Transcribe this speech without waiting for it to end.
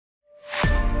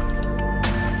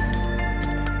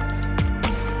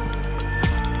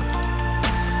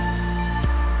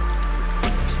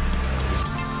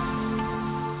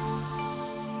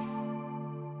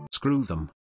screw them.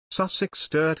 Sussex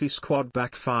dirty squad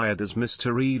backfired as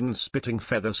Mr. Eden's spitting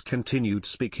feathers continued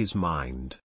speak his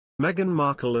mind. Meghan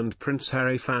Markle and Prince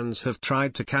Harry fans have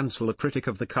tried to cancel a critic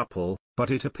of the couple,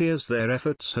 but it appears their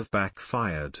efforts have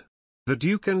backfired. The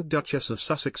Duke and Duchess of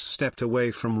Sussex stepped away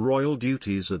from royal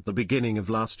duties at the beginning of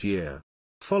last year.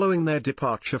 Following their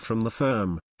departure from the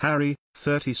firm, Harry,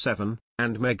 37,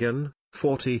 and Meghan,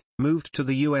 40, moved to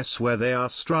the US where they are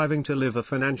striving to live a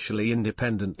financially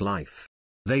independent life.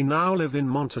 They now live in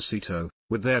Montecito,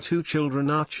 with their 2 children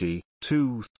Archie,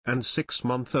 2, and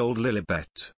 6-month-old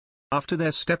Lilibet. After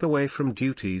their step away from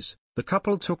duties, the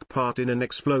couple took part in an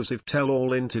explosive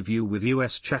tell-all interview with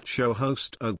US chat show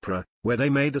host Oprah, where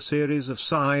they made a series of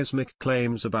seismic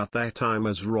claims about their time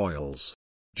as royals.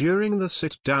 During the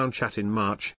sit-down chat in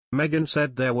March, Meghan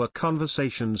said there were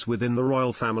conversations within the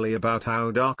royal family about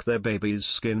how dark their baby's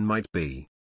skin might be.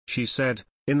 She said,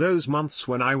 "In those months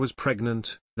when I was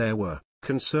pregnant, there were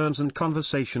concerns and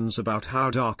conversations about how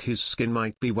dark his skin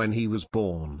might be when he was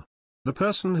born." The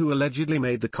person who allegedly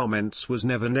made the comments was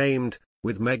never named,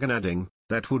 with Meghan adding,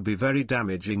 "That would be very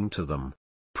damaging to them."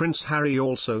 Prince Harry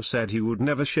also said he would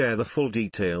never share the full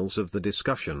details of the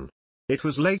discussion. It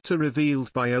was later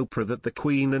revealed by Oprah that the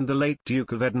Queen and the late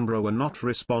Duke of Edinburgh were not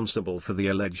responsible for the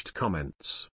alleged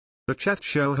comments. The chat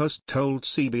show host told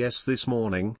CBS This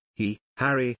Morning,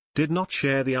 Harry, did not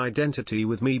share the identity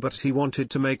with me, but he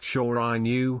wanted to make sure I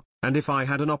knew, and if I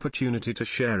had an opportunity to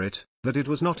share it, that it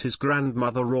was not his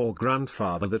grandmother or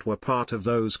grandfather that were part of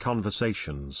those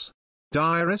conversations."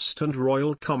 Diarist and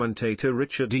royal commentator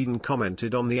Richard Eden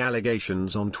commented on the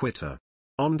allegations on Twitter.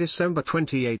 On December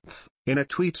 28, in a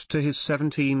tweet to his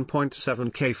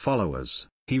 17.7k followers,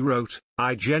 he wrote,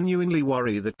 "I genuinely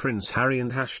worry that Prince Harry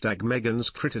and Meghan's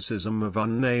criticism of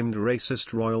unnamed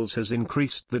racist royals has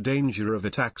increased the danger of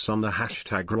attacks on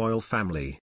the royal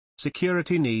family.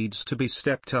 Security needs to be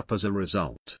stepped up as a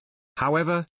result."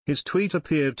 However, his tweet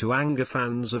appeared to anger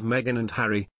fans of Meghan and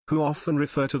Harry, who often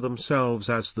refer to themselves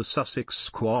as the Sussex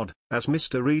Squad, as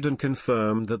Mr. Eden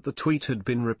confirmed that the tweet had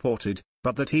been reported,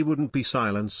 but that he wouldn't be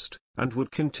silenced, and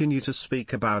would continue to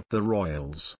speak about the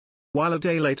royals. While a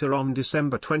day later on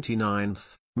December 29,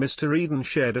 Mr. Eden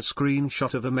shared a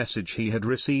screenshot of a message he had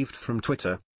received from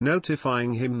Twitter,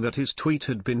 notifying him that his tweet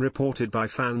had been reported by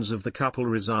fans of the couple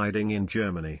residing in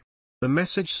Germany. The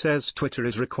message says Twitter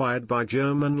is required by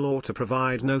German law to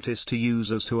provide notice to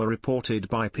users who are reported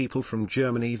by people from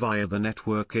Germany via the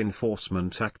Network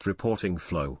Enforcement Act reporting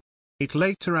flow. It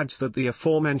later adds that the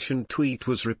aforementioned tweet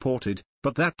was reported,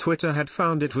 but that Twitter had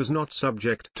found it was not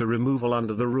subject to removal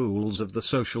under the rules of the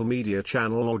social media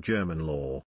channel or German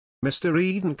law. Mr.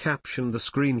 Eden captioned the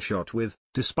screenshot with,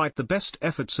 "Despite the best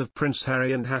efforts of Prince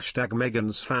Harry and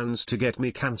Meghan's fans to get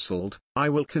me cancelled, I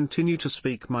will continue to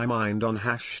speak my mind on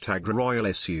royal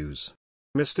issues."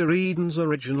 Mr. Eden's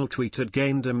original tweet had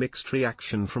gained a mixed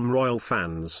reaction from royal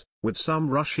fans, with some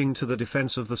rushing to the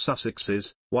defense of the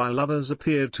Sussexes, while others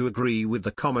appeared to agree with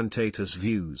the commentator's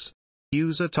views.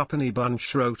 User Tuppenny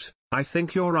Bunch wrote, "I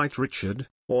think you're right, Richard,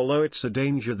 although it's a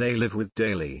danger they live with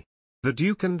daily." The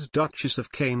Duke and Duchess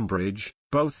of Cambridge,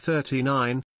 both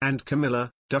 39, and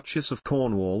Camilla, Duchess of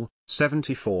Cornwall,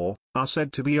 74, are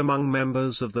said to be among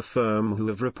members of the firm who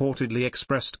have reportedly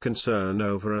expressed concern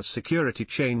over a security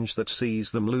change that sees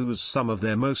them lose some of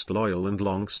their most loyal and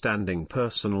long-standing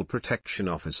personal protection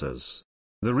officers.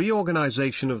 The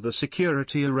reorganization of the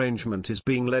security arrangement is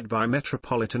being led by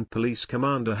Metropolitan Police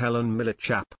Commander Helen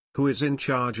Millichap, who is in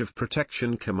charge of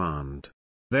Protection Command.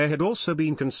 There had also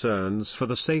been concerns for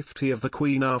the safety of the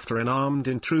Queen after an armed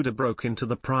intruder broke into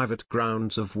the private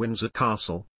grounds of Windsor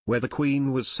Castle, where the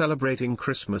Queen was celebrating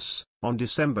Christmas, on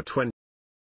December 20.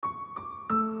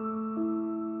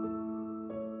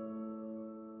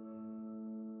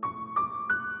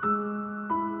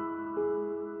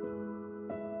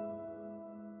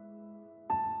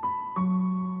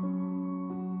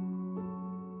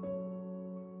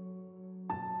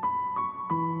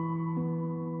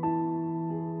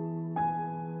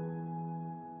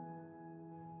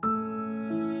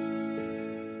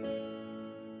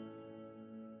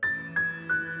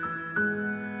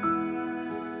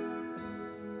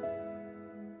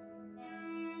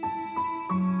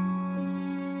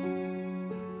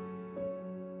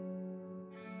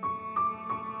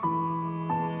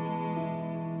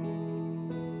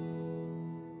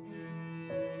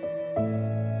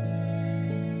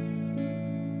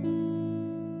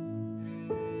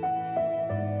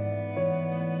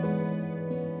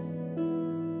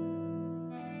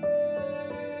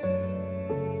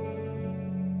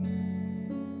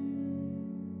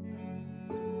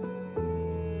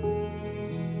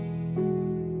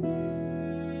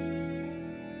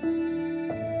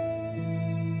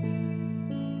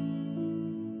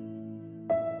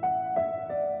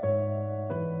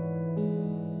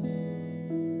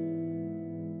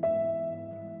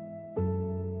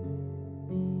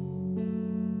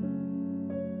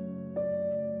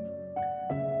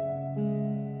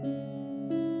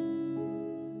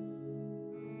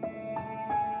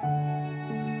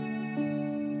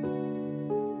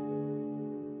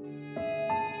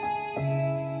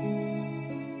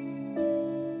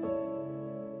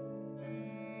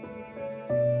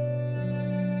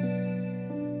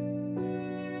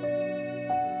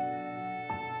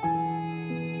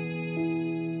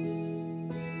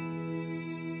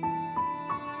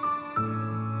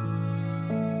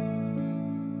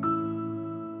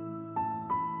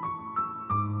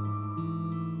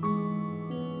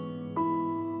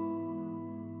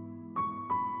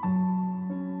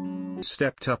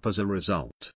 stepped up as a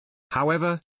result.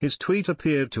 However, his tweet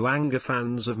appeared to anger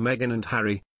fans of Meghan and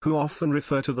Harry, who often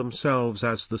refer to themselves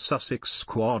as the Sussex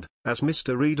Squad, as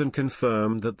Mr. Eden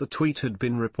confirmed that the tweet had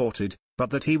been reported, but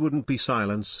that he wouldn't be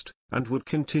silenced, and would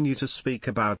continue to speak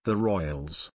about the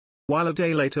royals. While a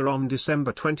day later on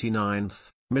December 29,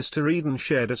 Mr. Eden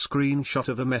shared a screenshot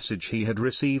of a message he had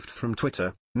received from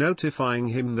Twitter, notifying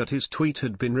him that his tweet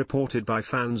had been reported by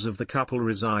fans of the couple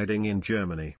residing in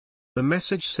Germany. The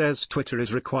message says Twitter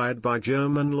is required by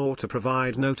German law to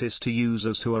provide notice to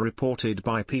users who are reported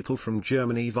by people from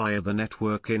Germany via the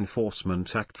Network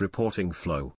Enforcement Act reporting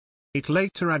flow. It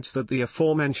later adds that the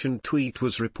aforementioned tweet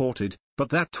was reported,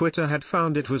 but that Twitter had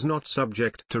found it was not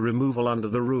subject to removal under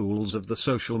the rules of the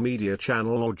social media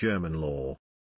channel or German law.